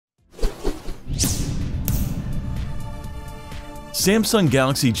Samsung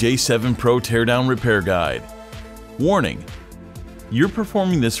Galaxy J7 Pro Teardown Repair Guide. Warning: you're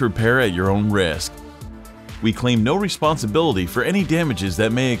performing this repair at your own risk. We claim no responsibility for any damages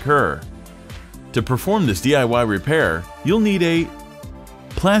that may occur. To perform this DIY repair, you'll need a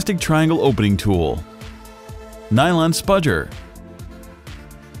plastic triangle opening tool, nylon spudger,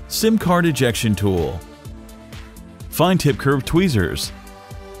 SIM card ejection tool, fine tip curved tweezers,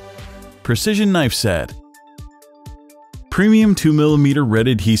 precision knife set, premium 2mm red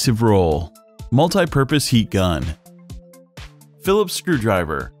adhesive roll, multi-purpose heat gun, Phillips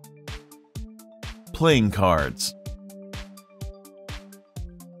screwdriver, playing cards.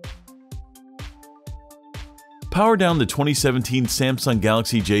 Power down the 2017 Samsung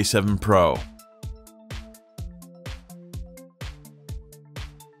Galaxy J7 Pro.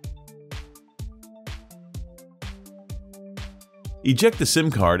 Eject the SIM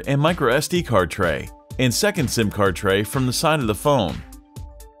card and microSD card tray and second SIM card tray from the side of the phone.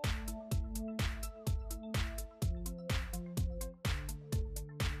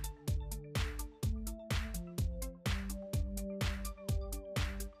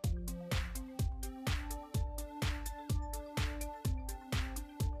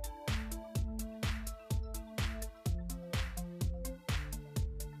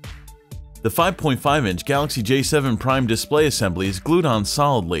 The 5.5-inch Galaxy J7 Prime display assembly is glued on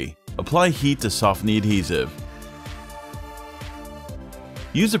solidly. Apply heat to soften the adhesive.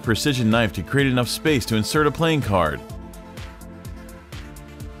 Use a precision knife to create enough space to insert a playing card.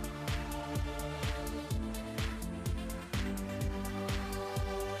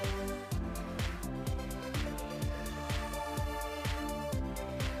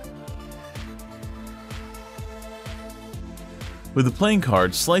 With the playing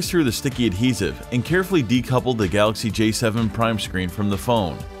card, slice through the sticky adhesive and carefully decouple the Galaxy J7 Prime screen from the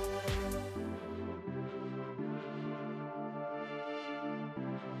phone.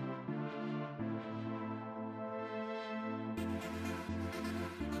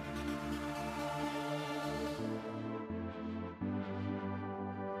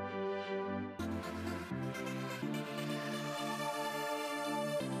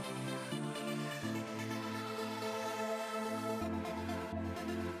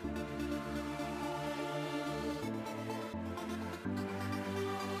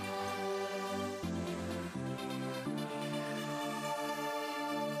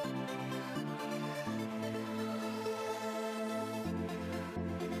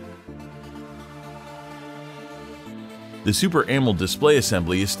 The Super AMOLED display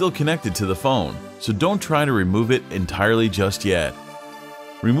assembly is still connected to the phone, so don't try to remove it entirely just yet.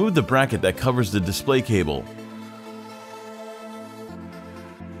 Remove the bracket that covers the display cable.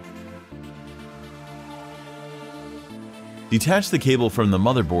 Detach the cable from the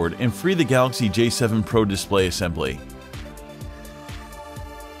motherboard and free the Galaxy J7 Pro display assembly.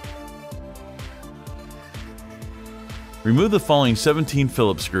 Remove the following 17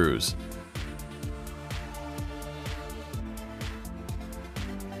 Phillips screws.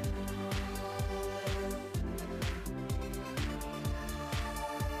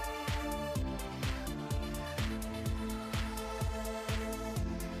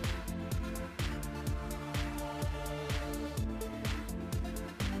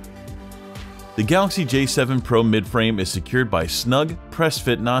 The Galaxy J7 Pro midframe is secured by snug,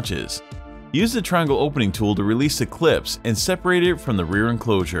 press-fit notches. Use the triangle opening tool to release the clips and separate it from the rear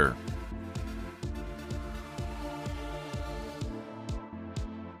enclosure.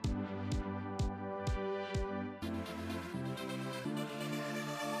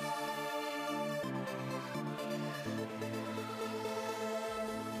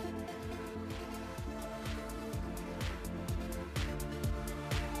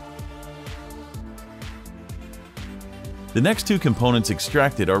 The next two components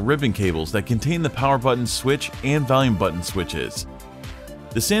extracted are ribbon cables that contain the power button switch and volume button switches.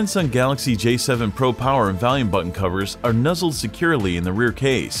 The Samsung Galaxy J7 Pro power and volume button covers are nuzzled securely in the rear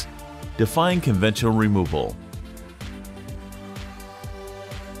case, defying conventional removal.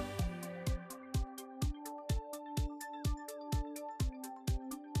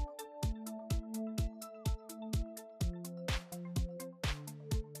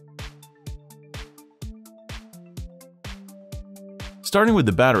 Starting with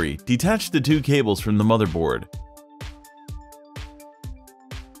the battery, detach the two cables from the motherboard.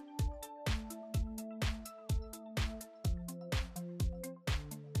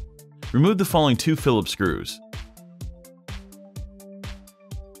 Remove the following two Phillips screws.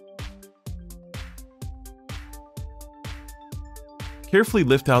 Carefully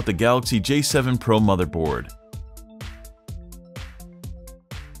lift out the Galaxy J7 Pro motherboard.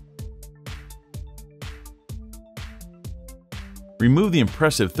 Remove the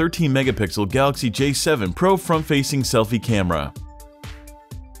impressive 13-megapixel Galaxy J7 Pro front-facing selfie camera.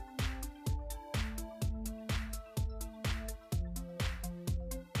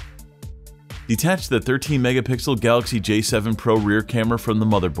 Detach the 13-megapixel Galaxy J7 Pro rear camera from the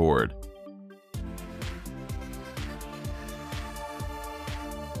motherboard.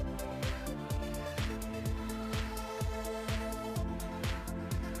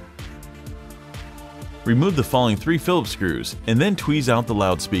 Remove the following 3 Phillips screws and then tweeze out the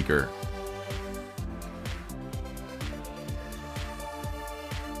loudspeaker.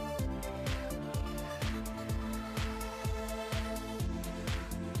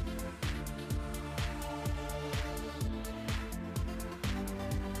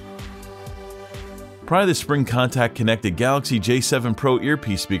 Pry the spring contact connected Galaxy J7 Pro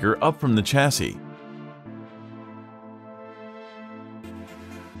earpiece speaker up from the chassis.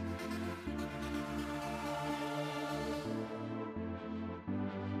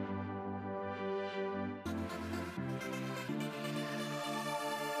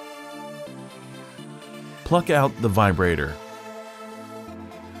 Pluck out the vibrator.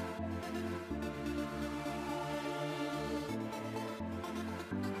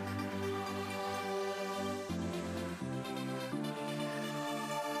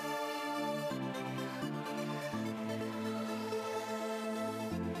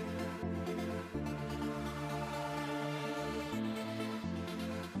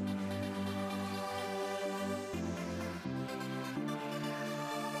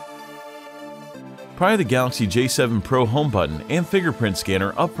 Pry the Galaxy J7 Pro home button and fingerprint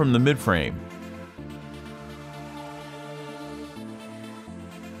scanner up from the midframe.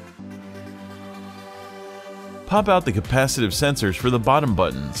 Pop out the capacitive sensors for the bottom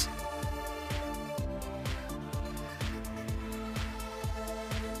buttons.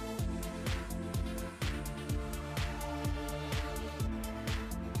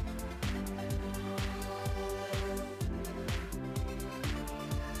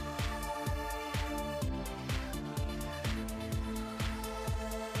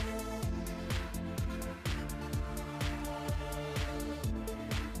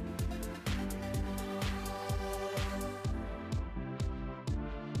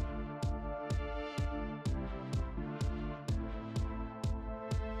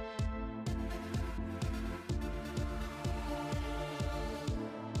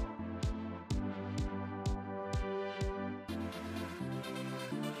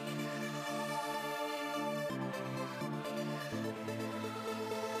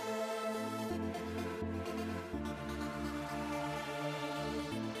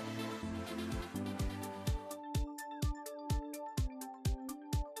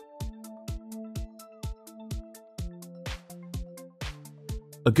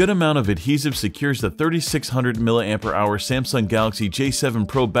 A good amount of adhesive secures the 3600 mAh Samsung Galaxy J7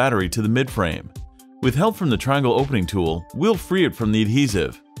 Pro battery to the midframe. With help from the triangle opening tool, we'll free it from the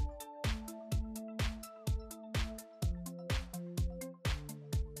adhesive.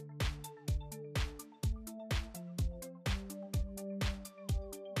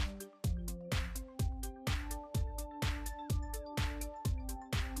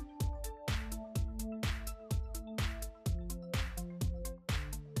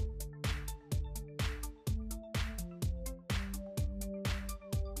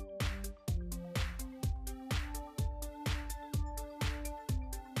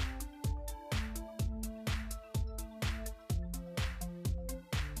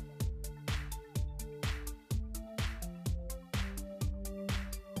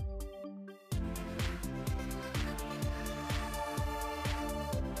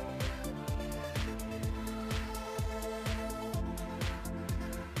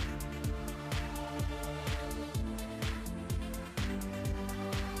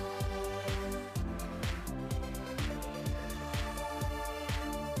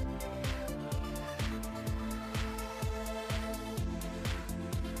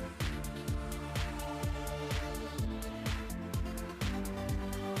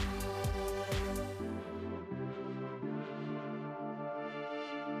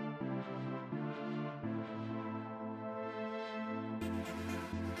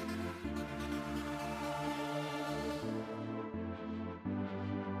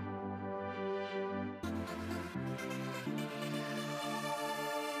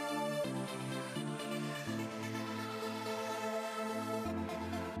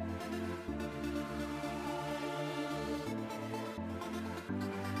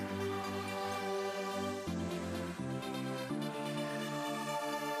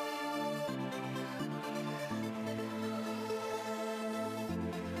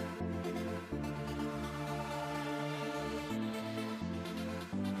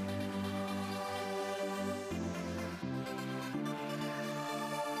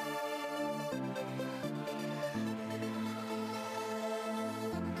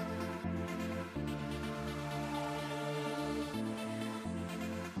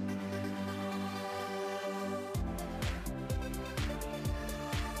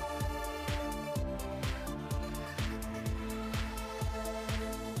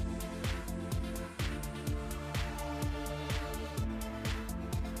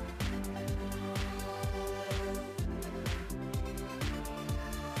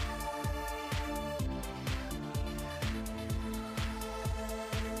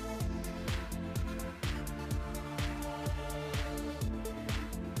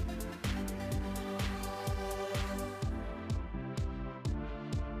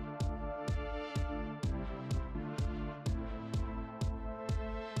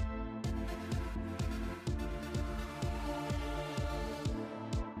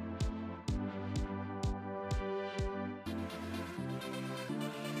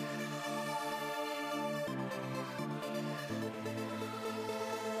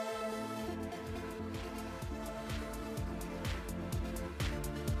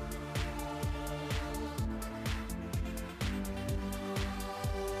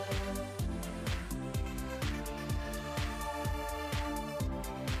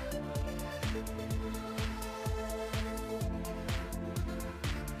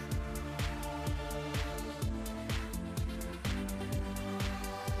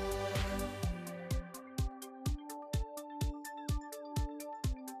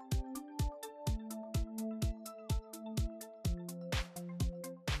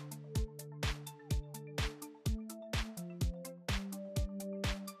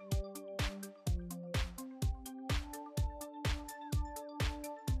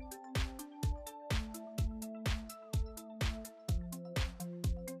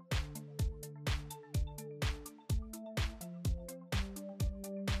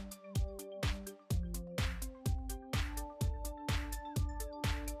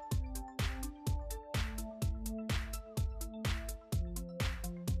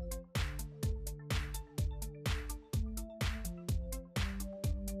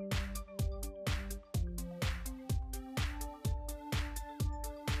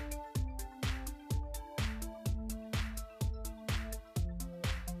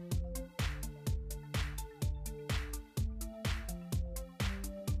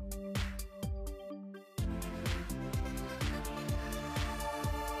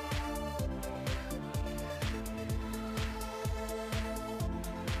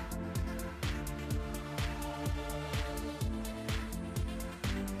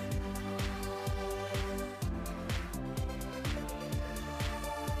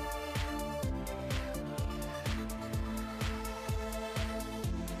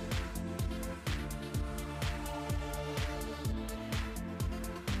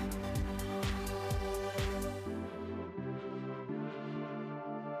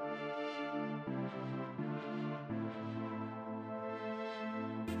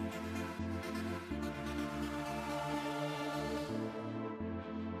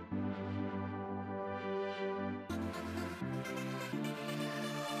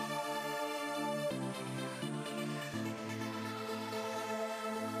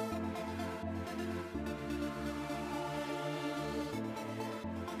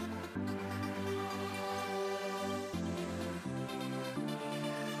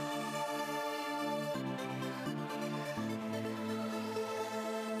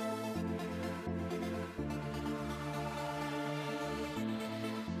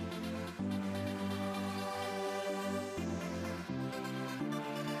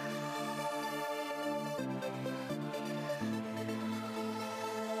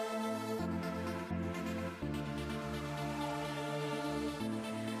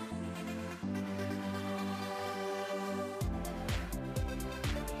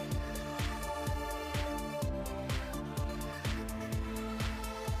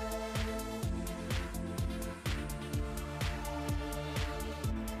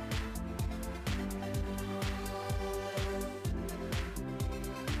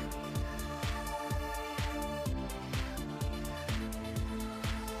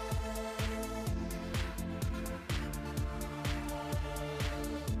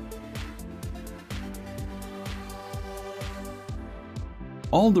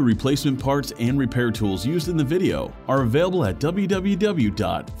 All the replacement parts and repair tools used in the video are available at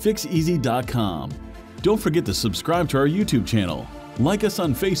www.Fixez.com. Don't forget to subscribe to our YouTube channel, like us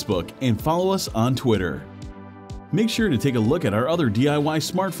on Facebook, and follow us on Twitter. Make sure to take a look at our other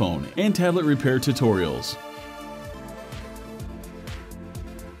DIY smartphone and tablet repair tutorials.